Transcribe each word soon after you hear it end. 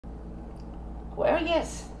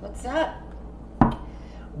Aquarius, what's up?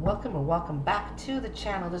 Welcome or welcome back to the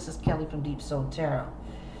channel. This is Kelly from Deep Soul Tarot.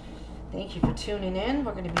 Thank you for tuning in.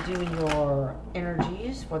 We're going to be doing your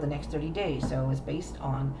energies for the next 30 days. So it's based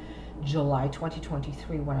on July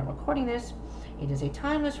 2023 when I'm recording this. It is a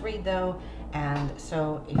timeless read though, and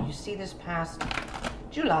so if you see this past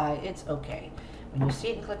July, it's okay. When you see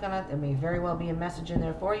it and click on it, there may very well be a message in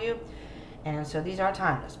there for you. And so these are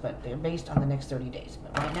timeless, but they're based on the next 30 days.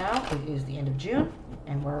 But right now, it is the end of June,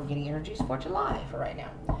 and we're getting energies for July for right now.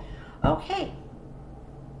 Okay.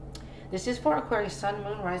 This is for Aquarius, Sun,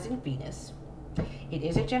 Moon, Rising, Venus. It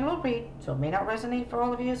is a general read, so it may not resonate for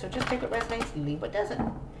all of you, so just take what resonates, leave what doesn't.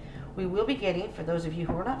 We will be getting, for those of you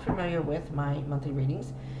who are not familiar with my monthly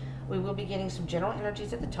readings, we will be getting some general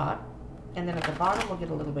energies at the top, and then at the bottom, we'll get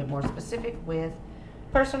a little bit more specific with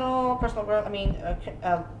personal growth,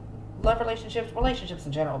 love relationships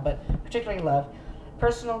in general, but particularly love,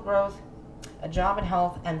 personal growth, a job and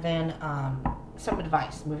health, and then some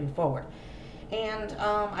advice moving forward. And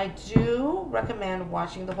I do recommend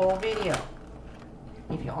watching the whole video.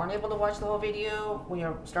 If you aren't able to watch the whole video, we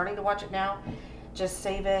are starting to watch it now, just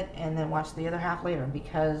save it and then watch the other half later,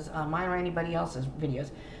 because mine or anybody else's videos,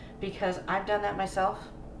 because I've done that myself.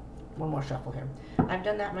 One more shuffle here. I've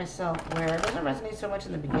done that myself where it doesn't resonate so much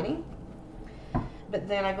in the beginning, but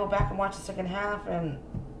then I go back and watch the second half, and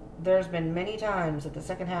there's been many times that the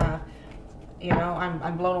second half, you know,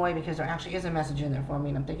 I'm blown away because there actually is a message in there for me,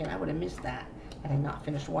 and I'm thinking I would have missed that had I not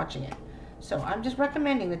finished watching it. So I'm just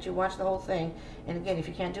recommending that you watch the whole thing, and again, if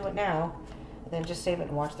you can't do it now, then just save it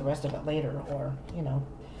and watch the rest of it later, or, you know,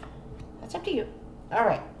 that's up to you. All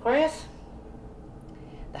right, Aquarius,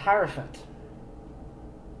 the Hierophant.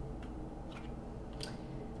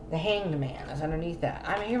 The Hanged Man is underneath that.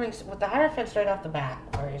 I'm hearing, with the Hierophant straight off the bat,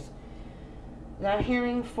 Aquarius, I'm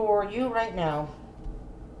hearing for you right now,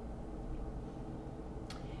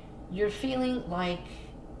 you're feeling like,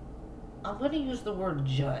 I'm going to use the word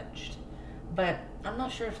judged, but I'm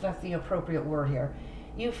not sure if that's the appropriate word here.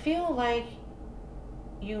 You feel like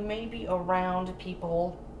you may be around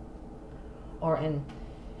people, or in,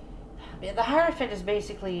 the Hierophant is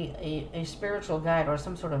basically a spiritual guide or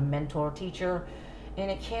some sort of mentor, teacher. And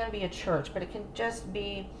it can be a church, but it can just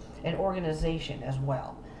be an organization as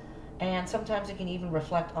well. And sometimes it can even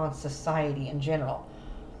reflect on society in general.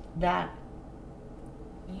 That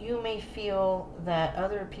you may feel that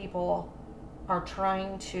other people are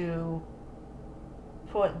trying to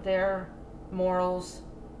put their morals,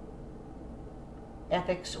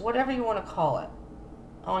 ethics, whatever you want to call it,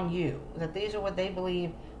 on you. That these are what they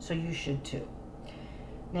believe, so you should too.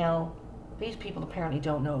 Now, these people apparently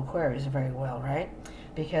don't know Aquarius very well, right?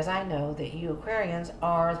 Because I know that you Aquarians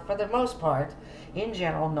are, for the most part, in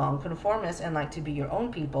general, nonconformists and like to be your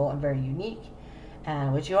own people and very unique,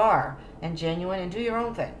 and which you are, and genuine, and do your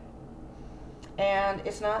own thing. And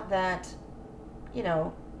it's not that, you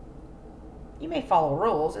know, you may follow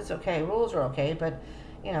rules. It's okay. Rules are okay. But,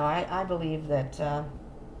 you know, I believe that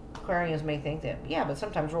Aquarians may think that, yeah, but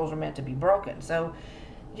sometimes rules are meant to be broken. So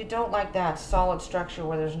you don't like that solid structure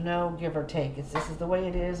where there's no give or take. This is the way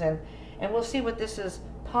it is, and we'll see what this is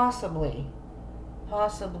possibly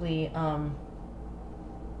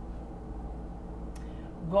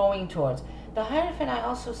going towards. The Hierophant I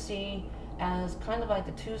also see as kind of like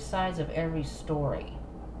the two sides of every story.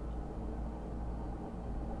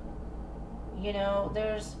 You know,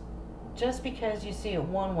 there's, just because you see it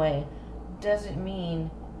one way doesn't mean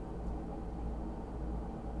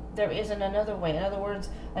there isn't another way. In other words,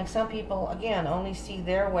 like some people, again, only see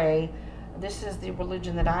their way. This is the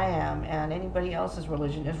religion that I am, and anybody else's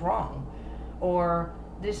religion is wrong. Or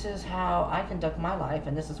this is how I conduct my life,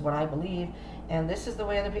 and this is what I believe, and this is the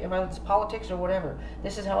way other people, whether it's politics or whatever,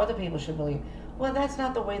 this is how other people should believe. Well, that's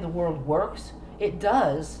not the way the world works. It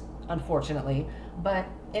does, unfortunately, but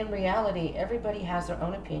in reality, everybody has their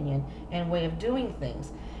own opinion and way of doing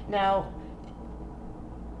things. Now,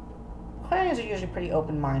 Aquarians are usually pretty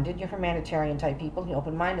open-minded. You're humanitarian type people, you're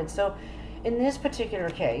open-minded. So in this particular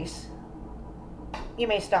case, you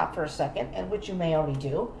may stop for a second, and which you may already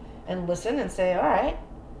do, and listen and say, all right,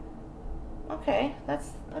 okay,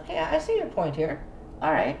 that's, okay, I see your point here.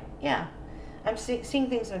 All right, yeah. I'm seeing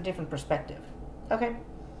things in a different perspective. Okay,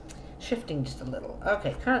 shifting just a little.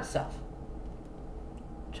 Okay, current self.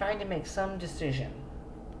 Trying to make some decision.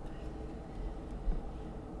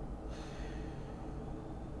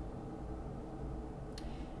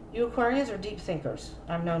 You Aquarians are deep thinkers.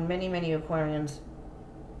 I've known many, many Aquarians.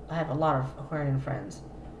 I have a lot of Aquarian friends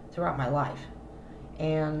throughout my life.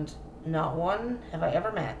 And not one have I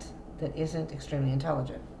ever met that isn't extremely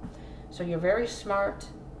intelligent. So you're very smart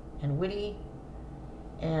and witty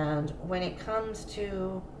And when it comes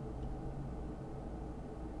to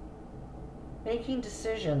making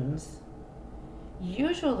decisions,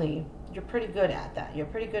 usually you're pretty good at that. You're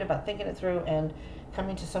pretty good about thinking it through and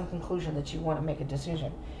coming to some conclusion that you want to make a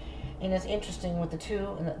decision. And it's interesting with the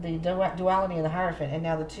two, the duality and the Hierophant, and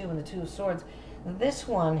now the two and the Two of Swords. This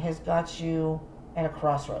one has got you at a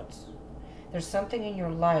crossroads. There's something in your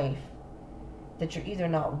life that you're either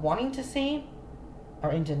not wanting to see,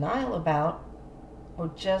 or in denial about, or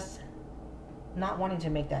just not wanting to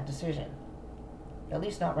make that decision. At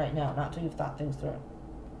least not right now, not until you've thought things through.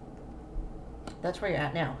 That's where you're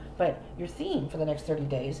at now. But your theme for the next 30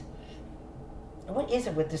 days, what is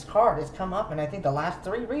it with this card? It's come up in, I think, the last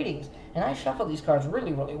 3 readings. And I shuffle these cards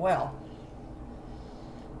really, really well.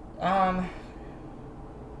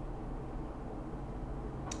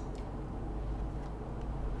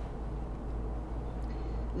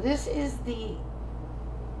 This is the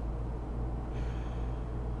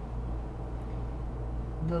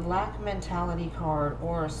lack mentality card,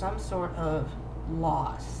 or some sort of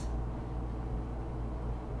loss.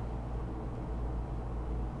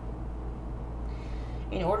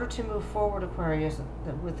 In order to move forward, Aquarius,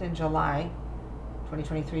 within July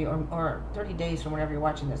 2023, or 30 days from whenever you're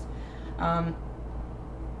watching this,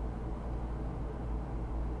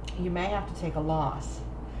 you may have to take a loss.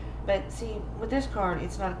 But see, with this card,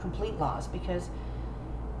 it's not a complete loss, because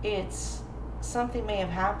it's something may have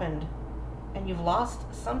happened and you've lost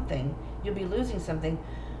something. You'll be losing something,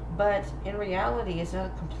 but in reality, it's not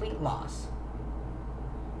a complete loss.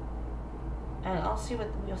 And I'll see what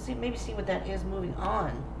you'll see. Maybe see what that is moving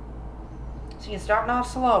on. So you're starting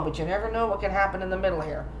off slow, but you never know what can happen in the middle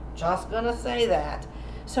here. Just gonna say that.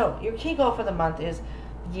 So your key goal for the month is,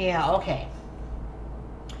 yeah, okay.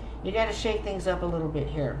 You got to shake things up a little bit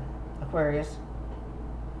here, Aquarius.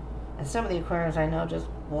 And some of the Aquarians I know just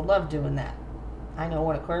will love doing that. I know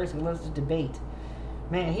one Aquarius who loves to debate.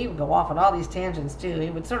 Man, he would go off on all these tangents too.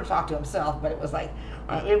 He would sort of talk to himself, but it was like,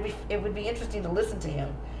 it would be interesting to listen to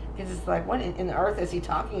him. Because it's like, what in the earth is he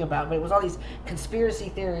talking about? But it was all these conspiracy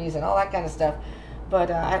theories and all that kind of stuff.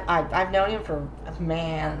 But I've known him for,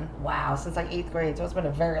 man, wow, since like 8th grade. So it's been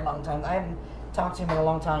a very long time. I haven't talked to him in a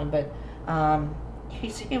long time, but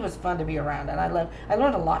he was fun to be around. And I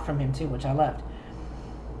learned a lot from him too, which I loved.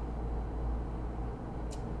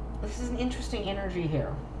 This is an interesting energy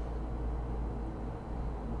here.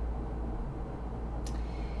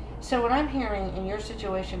 So what I'm hearing in your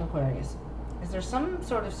situation, Aquarius, is there some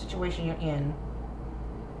sort of situation you're in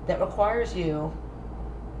that requires you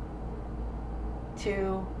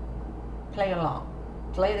to play along,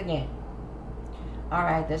 play the game. All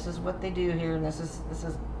right, this is what they do here, and this is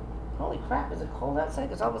holy crap, is it cold outside?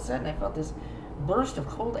 Because all of a sudden I felt this burst of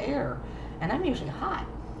cold air, and I'm usually hot.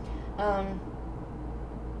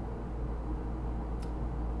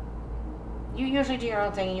 You usually do your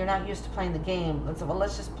own thing, and you're not used to playing the game.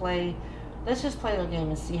 Let's just play the game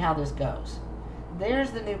and see how this goes.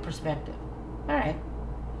 There's the new perspective. All right,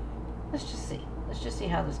 let's just see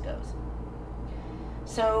how this goes.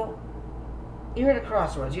 So you're at a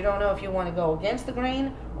crossroads. You don't know if you want to go against the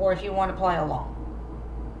grain or if you want to play along.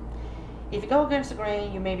 If you go against the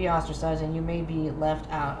grain, you may be ostracized and you may be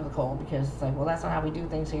left out of the cold, because it's like, well, that's not how we do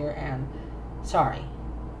things here, and sorry.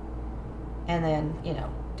 And then,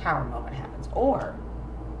 tower moment happens. Or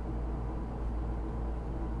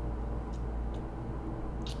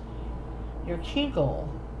your key goal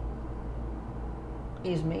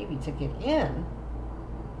is maybe to get in,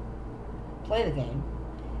 play the game,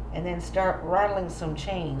 and then start rattling some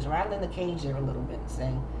chains, rattling the cage there a little bit,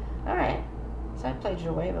 saying, all right, so I played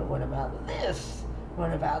your way, but what about this?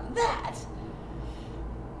 What about that?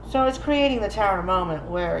 So it's creating the tower moment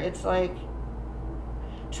where it's like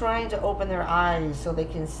trying to open their eyes so they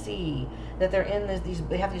can see that they're in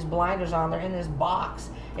they have these blinders on, they're in this box.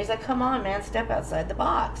 It's like, come on, man, step outside the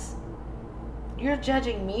box. You're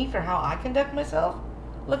judging me for how I conduct myself?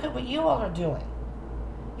 Look at what you all are doing.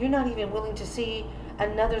 You're not even willing to see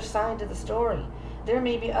another side to the story. There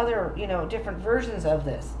may be other, different versions of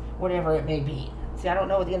this, whatever it may be. See, I don't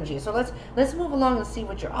know what the energy is. So let's move along and see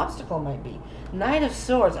what your obstacle might be. Knight of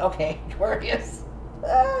Swords. Okay, Aquarius.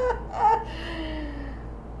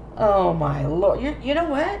 Oh my Lord. You know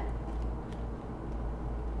what?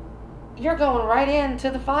 You're going right into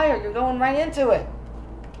the fire. You're going right into it.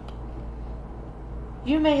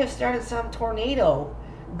 You may have started some tornado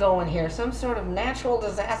going here, some sort of natural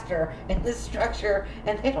disaster in this structure,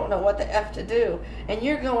 and they don't know what the F to do. And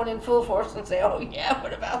you're going in full force and say, oh yeah,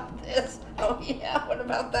 what about this? Oh yeah, what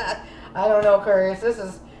about that? I don't know, Aquarius.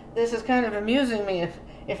 This is kind of amusing me,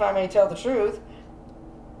 if I may tell the truth.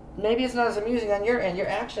 Maybe it's not as amusing on your end, your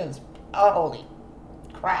actions. Oh, holy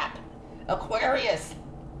crap. Aquarius.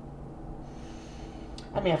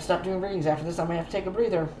 I may have to stop doing readings after this. I may have to take a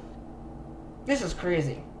breather. This is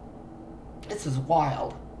crazy. This is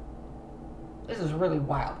wild. This is really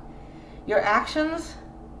wild. Your actions...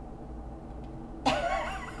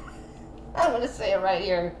 I'm going to say it right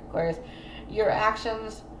here, Aquarius. Your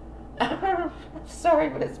actions... I'm sorry,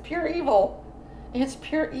 but it's pure evil. It's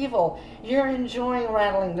pure evil. You're enjoying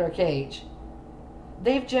rattling their cage.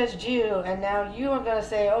 They've judged you, and now you are going to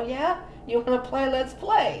say, oh yeah? You want to play? Let's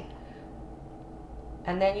play.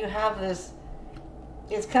 And then you have this...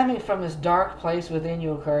 It's coming from this dark place within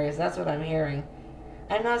you, Aquarius. That's what I'm hearing.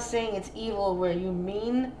 I'm not saying it's evil where you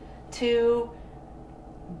mean to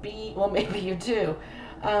be... Well, maybe you do.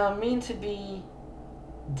 Mean to be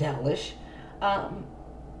devilish.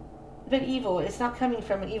 But evil, it's not coming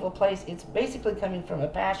from an evil place. It's basically coming from a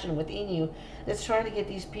passion within you that's trying to get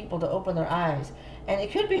these people to open their eyes. And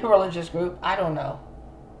it could be a religious group. I don't know.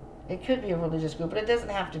 It could be a religious group, but it doesn't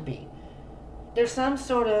have to be. There's some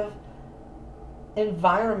sort of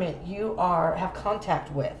environment you have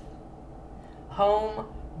contact with. Home,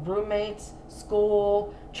 roommates,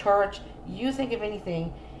 school, church. You think of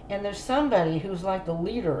anything, and there's somebody who's like the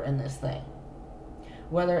leader in this thing.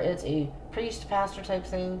 Whether it's a priest, pastor type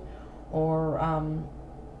thing, or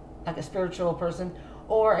like a spiritual person,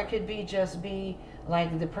 or it could be just be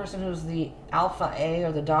like the person who's the alpha A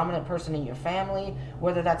or the dominant person in your family,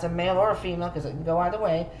 whether that's a male or a female, because it can go either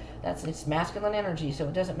way. It's masculine energy, so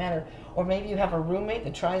it doesn't matter. Or maybe you have a roommate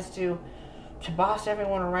that tries to boss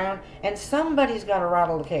everyone around, and somebody's got to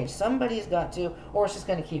rattle the cage. Somebody's got to, or it's just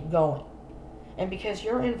going to keep going. And because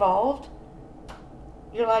you're involved,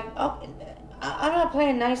 you're like, oh, I'm not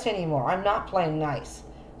playing nice anymore. I'm not playing nice.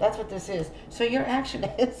 That's what this is. So your action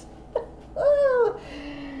is,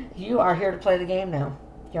 you are here to play the game now.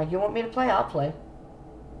 Yeah, you want me to play? I'll play.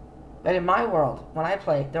 But in my world, when I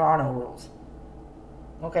play, there are no rules.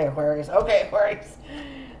 Okay, Aquarius. Okay, Aquarius.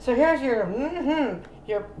 So here's your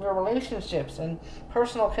relationships and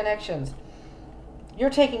personal connections. You're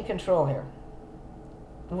taking control here.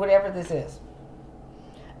 Whatever this is.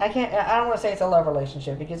 I don't want to say it's a love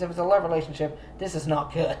relationship, because if it's a love relationship, this is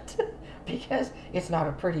not good. Because it's not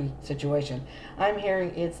a pretty situation. I'm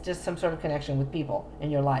hearing it's just some sort of connection with people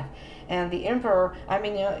in your life. And the Emperor, I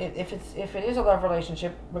mean, you know, if it is a love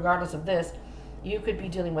relationship, regardless of this, you could be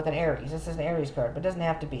dealing with an Aries. This is an Aries card, but it doesn't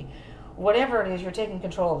have to be. Whatever it is, you're taking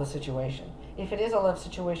control of the situation. If it is a love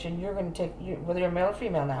situation, you're going to take, whether you're male or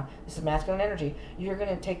female now, this is masculine energy, you're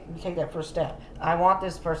going to take that first step. I want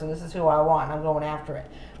this person, this is who I want, I'm going after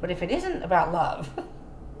it. But if it isn't about love,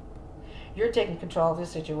 you're taking control of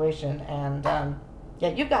this situation, and yeah,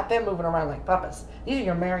 you've got them moving around like puppets. These are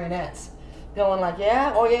your marionettes, going like,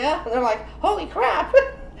 yeah, oh yeah, and they're like, holy crap.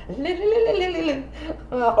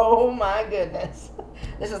 Oh my goodness.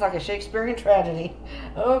 This is like a Shakespearean tragedy.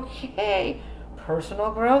 Okay.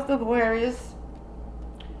 Personal growth, Aquarius.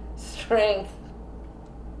 Strength.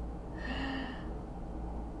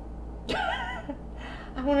 I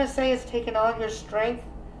want to say it's taken all your strength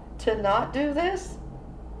to not do this.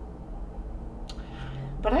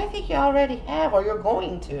 But I think you already have, or you're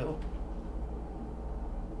going to.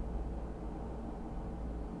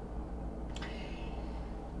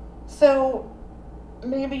 So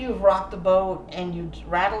maybe you've rocked the boat and you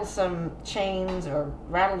rattled some chains or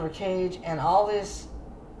rattled her cage, and all this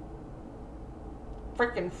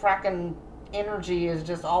fracking energy is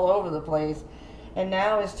just all over the place, and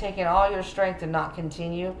now it's taking all your strength to not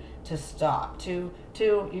continue, to stop, to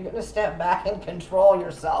you're going to step back and control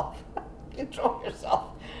yourself. Control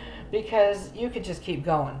yourself, because you could just keep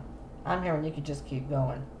going. I'm hearing you could just keep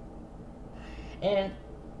going. And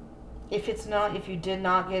if you did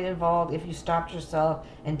not get involved, if you stopped yourself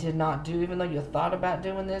and did not do, even though you thought about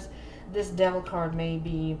doing this Devil card may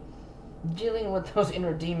be dealing with those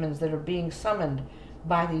inner demons that are being summoned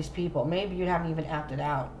by these people. Maybe you haven't even acted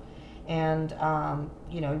out. And,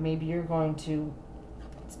 you know, maybe you're going to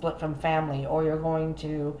split from family, or you're going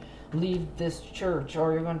to leave this church,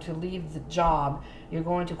 or you're going to leave the job, you're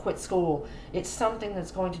going to quit school. It's something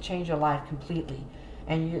that's going to change your life completely.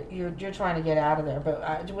 And you're trying to get out of there.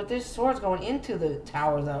 But with this swords going into the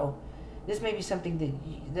tower, though, this may be something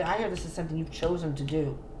that I hear this is something you've chosen to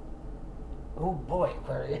do. Oh boy,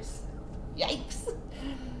 Aquarius. Yikes.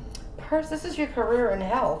 This is your career and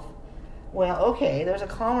health. Well, okay, there's a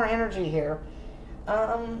calmer energy here.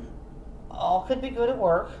 All could be good at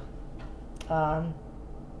work.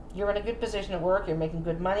 You're in a good position at work. You're making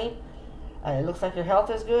good money. It looks like your health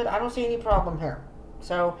is good. I don't see any problem here.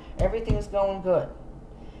 So everything's going good.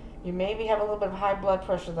 You maybe have a little bit of high blood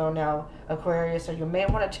pressure though now, Aquarius, so you may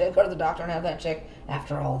want to go to the doctor and have that checked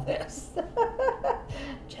after all this.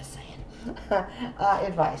 Just saying.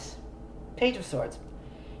 Advice. Page of Swords.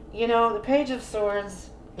 You know, the Page of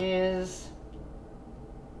Swords is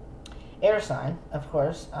air sign, of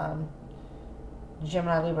course.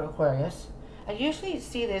 Gemini, Libra, Aquarius. I usually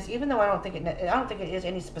see this, even though I don't think it is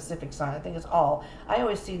any specific sign. I think it's all. I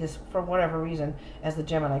always see this, for whatever reason, as the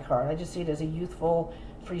Gemini card. I just see it as a youthful,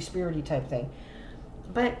 free-spirity type thing.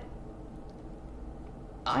 But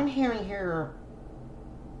I'm hearing here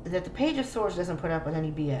that the Page of Swords doesn't put up with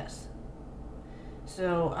any BS.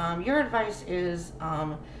 So your advice is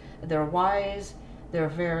they're wise. They're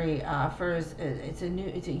very it's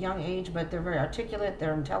a young age, but they're very articulate.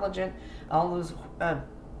 They're intelligent. All those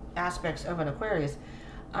aspects of an Aquarius.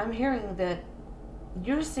 I'm hearing that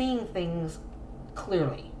you're seeing things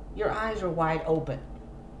clearly. Your eyes are wide open.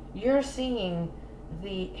 You're seeing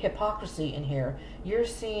the hypocrisy in here. You're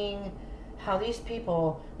seeing how these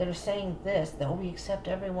people that are saying this, that we accept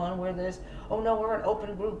everyone, we're this, oh no, we're an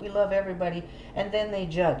open group, we love everybody, and then they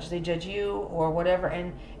judge you or whatever,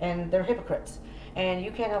 and they're hypocrites, and you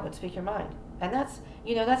can't help but speak your mind. And that's,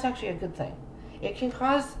 you know, that's actually a good thing. It can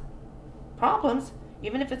cause problems,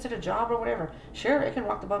 even if it's at a job or whatever. Sure, it can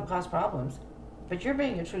rock the boat and cause problems, but you're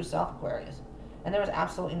being your true self, Aquarius, and there was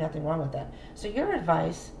absolutely nothing wrong with that. So your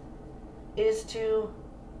advice is to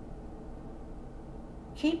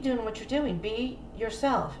keep doing what you're doing. Be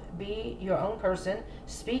yourself. Be your own person.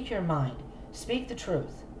 Speak your mind. Speak the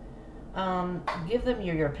truth. Give them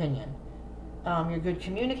your opinion. You're good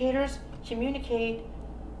communicators. Communicate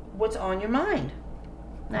what's on your mind.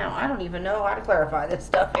 Now, I don't even know how to clarify this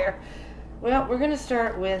stuff here. Well, we're going to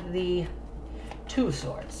start with the Two of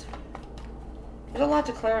Swords. There's a lot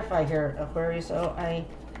to clarify here, Aquarius, so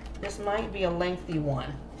this might be a lengthy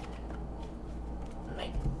one.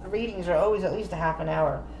 Readings are always at least a half an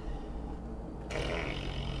hour.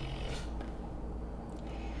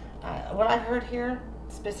 What I heard here,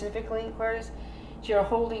 specifically, Aquarius,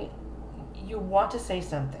 you want to say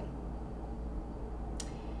something,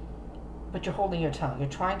 but you're holding your tongue. You're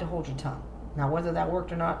trying to hold your tongue. Now, whether that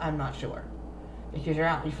worked or not, I'm not sure. Because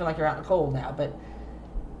you feel like you're out in the cold now, but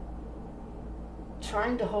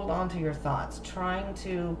trying to hold on to your thoughts, trying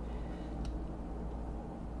to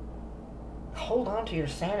hold on to your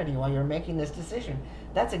sanity while you're making this decision.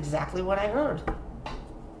 That's exactly what I heard.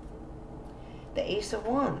 The Ace of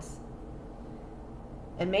Wands.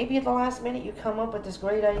 And maybe at the last minute you come up with this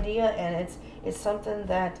great idea and it's something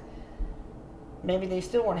that maybe they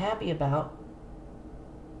still weren't happy about.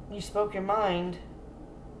 You spoke your mind,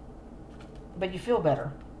 but you feel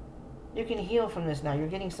better. You can heal from this now. You're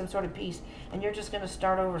getting some sort of peace, and you're just going to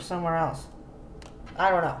start over somewhere else.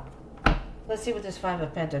 I don't know. Let's see what this Five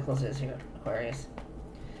of Pentacles is here, Aquarius.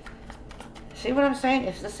 See what I'm saying?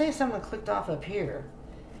 If, let's say someone clicked off up here,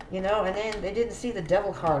 you know, and then they didn't see the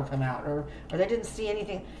Devil card come out, or they didn't see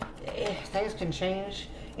anything. Things can change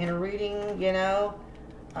in a reading, you know.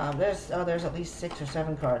 There's at least 6 or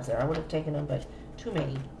 7 cards there. I would have taken them, but too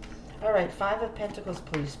many. All right, Five of Pentacles,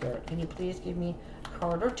 please, Spirit. Can you please give me a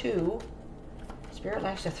card or two? Spirit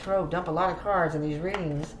likes to dump a lot of cards in these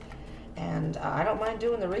readings. And I don't mind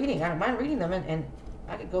doing the reading. I don't mind reading them, and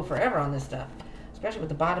I could go forever on this stuff, especially with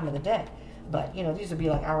the bottom of the deck. But, you know, these would be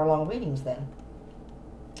like hour-long readings then.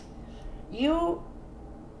 You've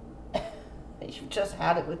just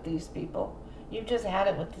had it with these people. You've just had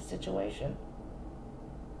it with the situation.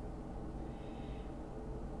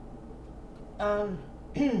 For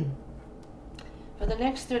the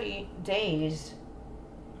next 30 days,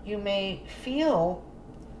 you may feel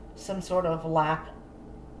some sort of lack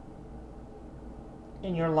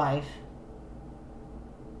in your life.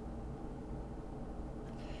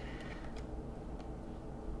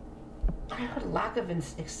 I heard lack of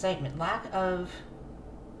excitement, lack of,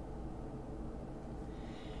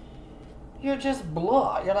 you're just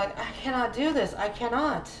blah. You're like, I cannot do this. I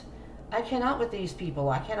cannot with these people.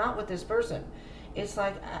 I cannot with this person. It's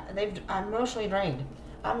like I'm emotionally drained.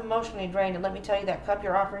 I'm emotionally drained, and let me tell you, that cup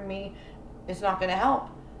you're offering me is not going to help.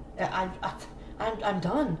 I'm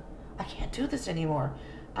done. I can't do this anymore.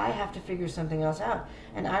 I have to figure something else out.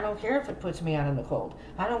 And I don't care if it puts me out in the cold.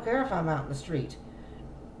 I don't care if I'm out in the street.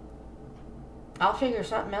 I'll figure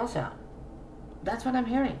something else out. That's what I'm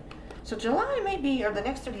hearing. So July may be, or the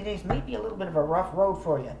next 30 days may be a little bit of a rough road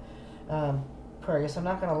for you, Aquarius. I'm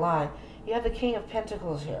not going to lie. You have the King of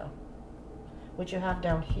Pentacles here, which you have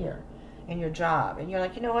down here in your job. And you're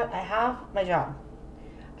like, you know what? I have my job.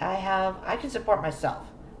 I can support myself.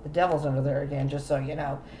 The Devil's under there again, just so you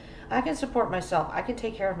know. I can support myself. I can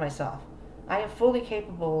take care of myself. I am fully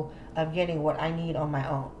capable of getting what I need on my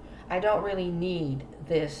own. I don't really need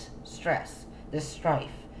this stress, this strife,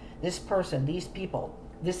 this person, these people,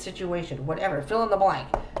 this situation, whatever. Fill in the blank.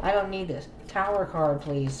 I don't need this. Tower card,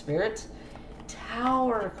 please, spirits.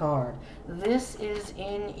 Tower card. This is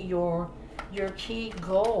in your key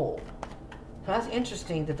goal. So that's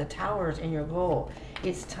interesting that the tower is in your goal.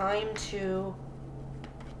 It's time to,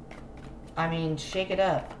 I mean, shake it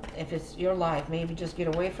up. If it's your life, maybe just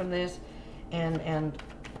get away from this, and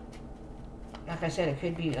like I said, it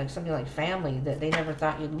could be like something like family that they never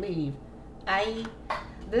thought you'd leave.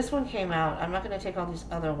 This one came out. I'm not going to take all these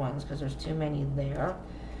other ones because there's too many there.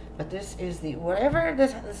 But this is the, whatever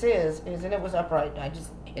this is, and it was upright. I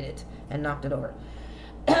just hit it and knocked it over.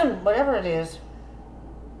 Whatever it is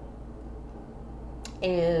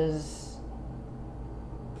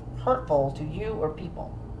hurtful to you or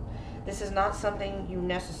people. This is not something you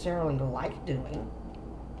necessarily like doing.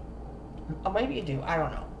 Or maybe you do. I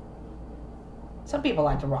don't know. Some people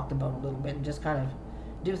like to rock the boat a little bit and just kind of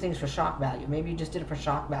do things for shock value. Maybe you just did it for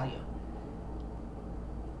shock value.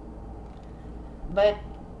 But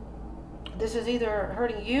this is either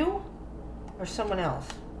hurting you or someone else.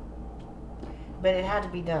 But it had to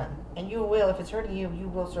be done. And you will, if it's hurting you, you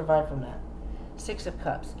will survive from that. 6 of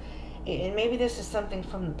Cups. And maybe this is something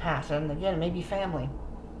from the past. And again, maybe family.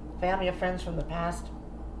 Family or friends from the past.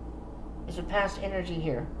 It's a past energy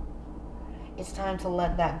here. It's time to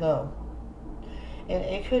let that go.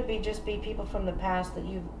 It could be just be people from the past that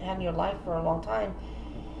you've had in your life for a long time.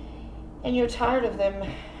 And you're tired of them,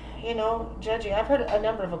 you know, judging. I've heard a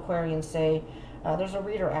number of Aquarians say, there's a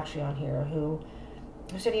reader actually on here who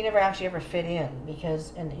said he never actually ever fit in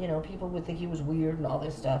because, and you know, people would think he was weird and all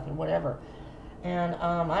this stuff and whatever. And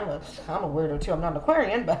I'm a weirdo too. I'm not an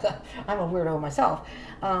Aquarian, but I'm a weirdo myself.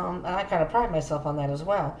 And I kind of pride myself on that as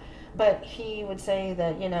well. But he would say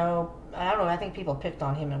that, you know, I don't know, I think people picked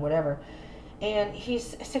on him and whatever. And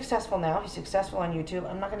he's successful now. He's successful on YouTube.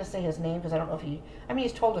 I'm not going to say his name because I don't know if he, I mean,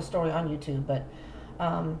 he's told a story on YouTube, but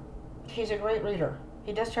he's a great reader.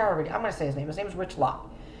 He does tarot reading. I'm going to say his name. His name is Rich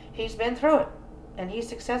Locke. He's been through it, and he's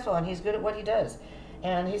successful, and he's good at what he does.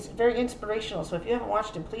 And he's very inspirational. So if you haven't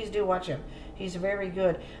watched him, please do watch him. He's very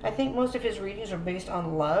good. I think most of his readings are based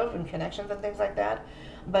on love and connections and things like that,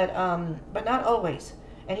 but not always.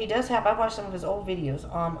 And he does have, I've watched some of his old videos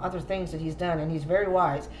on other things that he's done, and he's very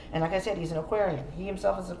wise. And like I said, he's an Aquarian. He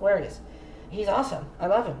himself is Aquarius. He's awesome. I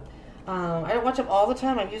love him. I don't watch him all the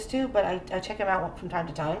time. I used to, but I check him out from time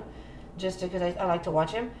to time, just because I like to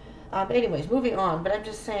watch him. But anyways, moving on. But I'm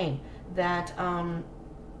just saying that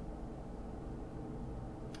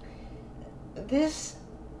this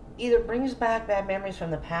either brings back bad memories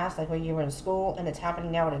from the past, like when you were in school, and it's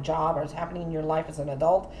happening now at a job, or it's happening in your life as an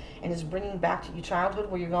adult, and it's bringing back to your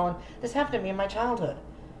childhood where you're going, this happened to me in my childhood.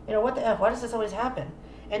 You know, what the F? Why does this always happen?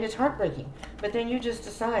 And it's heartbreaking. But then you just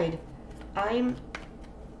decide, I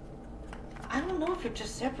don't know if you're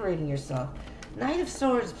just separating yourself. Knight of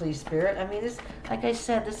Swords, please, Spirit. I mean, this, like I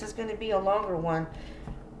said, this is going to be a longer one.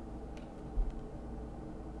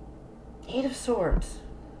 8 of Swords.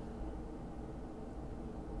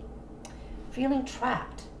 Feeling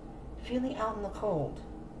trapped, feeling out in the cold.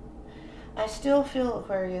 I still feel,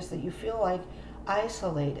 Aquarius, that you feel like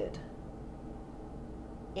isolated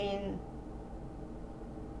in,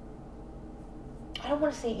 I don't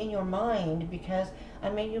want to say in your mind, because I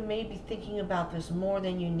mean, you may be thinking about this more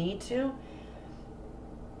than you need to,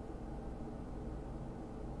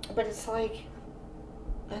 but it's like,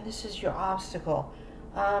 and this is your obstacle,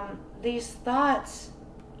 these thoughts,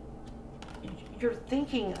 you're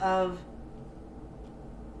thinking of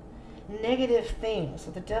negative things.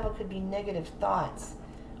 So the devil could be negative thoughts.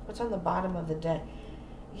 What's on the bottom of the deck?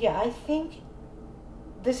 Yeah, I think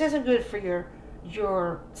this isn't good for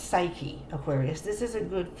your psyche, Aquarius. This isn't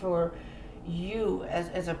good for you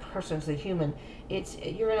as a person, as a human.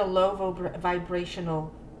 You're in a low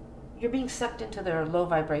vibrational, you're being sucked into their low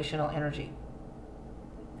vibrational energy.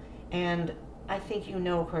 And I think you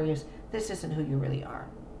know, Aquarius, this isn't who you really are.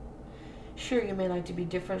 Sure, you may like to be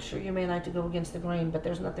different. Sure, you may like to go against the grain, but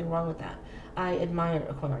there's nothing wrong with that. I admire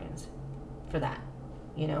Aquarians for that,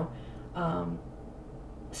 you know.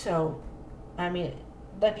 So, I mean,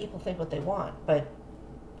 let people think what they want, but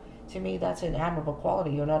to me, that's an admirable quality.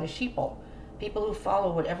 You're not a sheeple. People who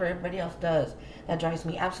follow whatever everybody else does, that drives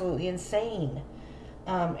me absolutely insane.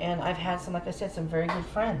 And I've had some, like I said, some very good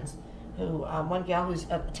friends. Who one gal who's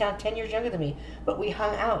 10 years younger than me, but we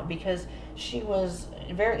hung out because she was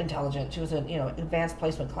very intelligent. She was in, you know, advanced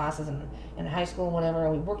placement classes in high school and whatever,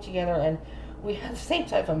 and we worked together, and we had the same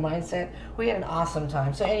type of mindset. We had an awesome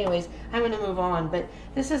time. So anyways, I'm going to move on, but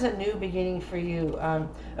this is a new beginning for you.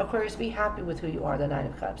 Aquarius, be happy with who you are, the Nine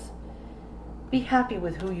of Cups. Be happy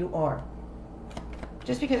with who you are.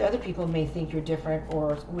 Just because other people may think you're different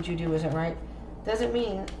or what you do isn't right, doesn't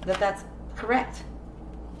mean that that's correct.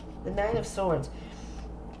 The Nine of Swords.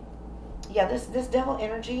 Yeah, this devil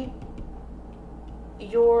energy,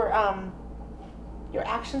 your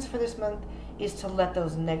actions for this month is to let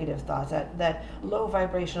those negative thoughts, that low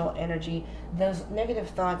vibrational energy, those negative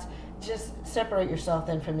thoughts, just separate yourself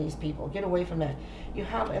then from these people. Get away from that. You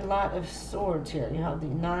have a lot of swords here. You have the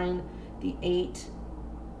 9, the 8,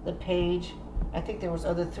 the Page. I think there was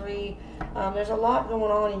other 3. There's a lot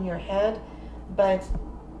going on in your head, but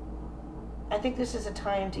I think this is a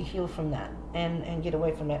time to heal from that and get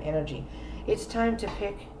away from that energy. It's time to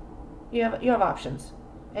pick. You have options,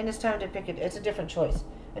 and it's time to pick it. It's a different choice.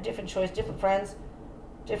 Different friends,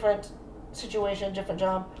 different situation, different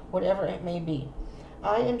job, whatever it may be.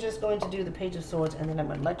 I am just going to do the Page of Swords, and then I'm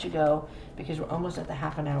going to let you go because we're almost at the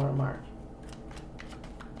half-an-hour mark.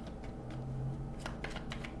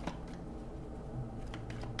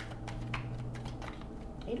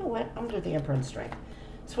 You know what? I'm going to do the Emperor and Strength.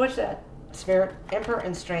 Switch that, Spirit. Emperor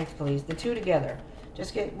and Strength, please. The 2 together.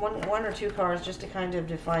 Just get one or 2 cards just to kind of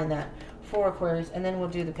define that for Aquarius, and then we'll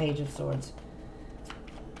do the Page of Swords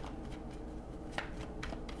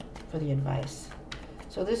for the advice.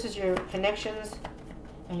 So this is your connections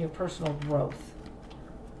and your personal growth.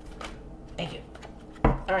 Thank you.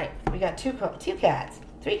 All right, we got 3 cards.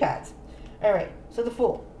 All right, so the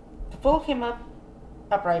Fool. The Fool came up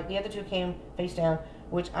upright. The other 2 came face down,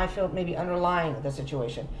 which I feel maybe underlying the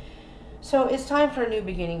situation. So it's time for a new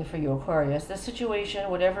beginning for you, Aquarius. The situation,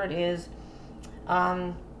 whatever it is,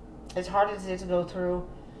 as hard as it is to go through,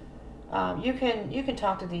 you can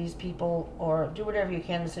talk to these people or do whatever you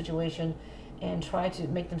can in the situation and try to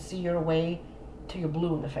make them see your way till you're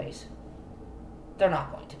blue in the face. They're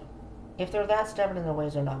not going to. If they're that stubborn in their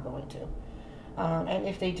ways, they're not going to. And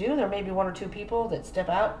if they do, there may be 1 or 2 people that step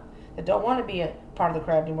out that don't want to be a part of the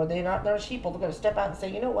crowd anymore. They're sheeple. They're going to step out and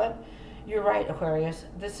say, you know what? You're right, Aquarius.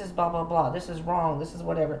 This is blah, blah, blah. This is wrong. This is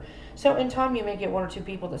whatever. So in time, you may get 1 or 2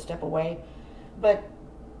 people that step away. But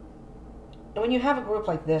when you have a group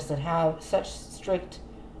like this that have such strict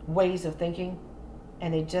ways of thinking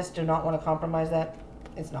and they just do not want to compromise that,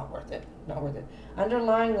 it's not worth it. Not worth it.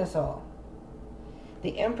 Underlying this all,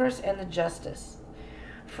 the Empress and the Justice.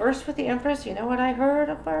 First with the Empress, you know what I heard,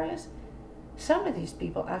 Aquarius? Some of these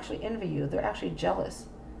people actually envy you. They're actually jealous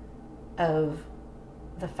of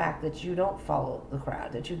the fact that you don't follow the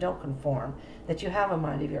crowd, that you don't conform, that you have a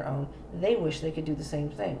mind of your own. They wish they could do the same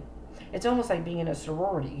thing. It's almost like being in a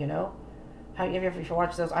sorority, you know? How, if you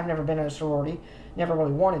watch those, I've never been in a sorority, never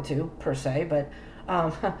really wanted to, per se, but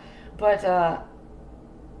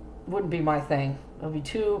wouldn't be my thing. It would be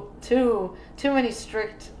too many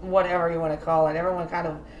strict, whatever you want to call it. Everyone kind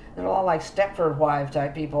of, they're all like Stepford wife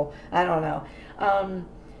type people. I don't know.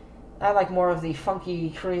 I like more of the funky,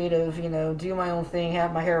 creative, you know, do my own thing,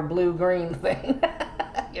 have my hair blue, green thing.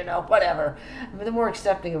 You know, whatever. The more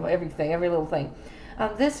accepting of everything, every little thing.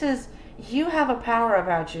 This is, you have a power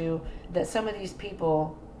about you that some of these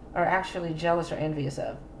people are actually jealous or envious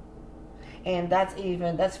of. And that's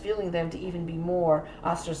fueling them to even be more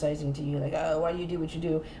ostracizing to you. Like, oh, why do you do what you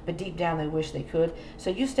do? But deep down, they wish they could. So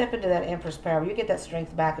you step into that Empress power. You get that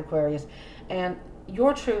strength back, Aquarius. And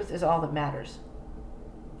your truth is all that matters.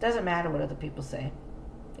 It doesn't matter what other people say.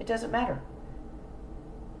 It doesn't matter.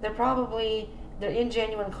 They're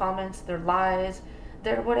ingenuine comments. They're lies.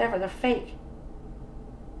 They're whatever. They're fake.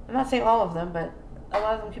 I'm not saying all of them, but a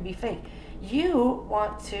lot of them could be fake. You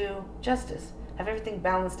want to justice. Have everything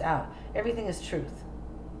balanced out. Everything is truth.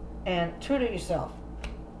 And true to yourself.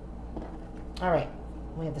 All right.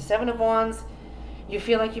 We have the 7 of Wands. You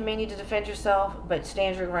feel like you may need to defend yourself, but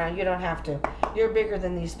stand your ground. You don't have to. You're bigger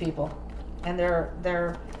than these people. And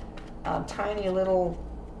they're tiny little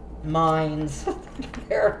minds.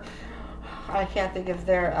 I can't think of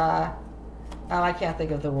the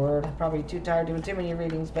word. I'm probably too tired doing too many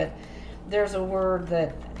readings, but there's a word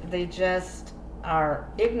that they just are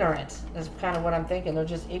ignorant, is kind of what I'm thinking. They're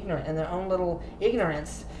just ignorant in their own little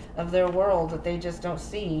ignorance of their world, that they just don't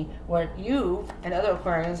see what you and other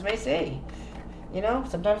Aquarians may see. You know,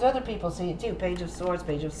 sometimes other people see it too. Page of Swords,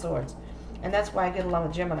 Page of Swords. And that's why I get along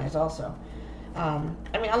with Geminis also. I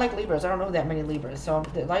mean, I like Libras. I don't know that many Libras. So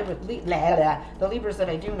the Libras that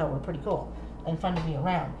I do know are pretty cool and fun to be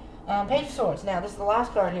around. Page of Swords. Now, this is the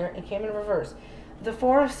last card here. It came in reverse. The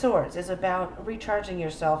 4 of Swords is about recharging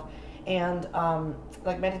yourself and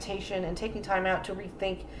like meditation and taking time out to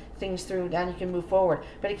rethink things through, and you can move forward.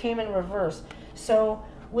 But it came in reverse. So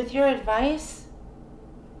with your advice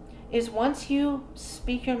is, once you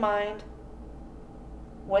speak your mind,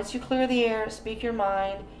 once you clear the air, speak your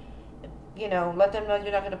mind, you know, let them know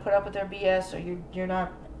you're not going to put up with their BS, or you're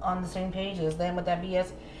not on the same page as them with that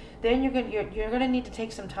BS. Then you're gonna need to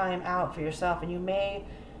take some time out for yourself, and you may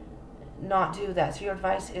not do that. So your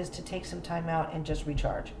advice is to take some time out and just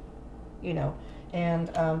recharge, you know,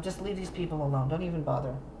 and just leave these people alone. Don't even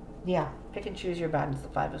bother. Yeah, pick and choose your battles. The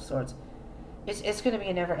Five of Swords. It's going to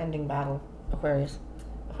be a never-ending battle, Aquarius.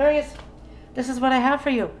 Aquarius, this is what I have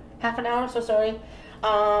for you. Half an hour. So sorry.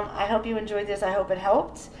 I hope you enjoyed this. I hope it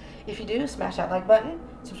helped. If you do, smash that like button.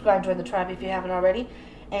 Subscribe, join the tribe if you haven't already,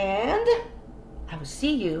 and I will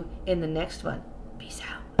see you in the next one. Peace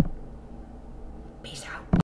out. Peace out.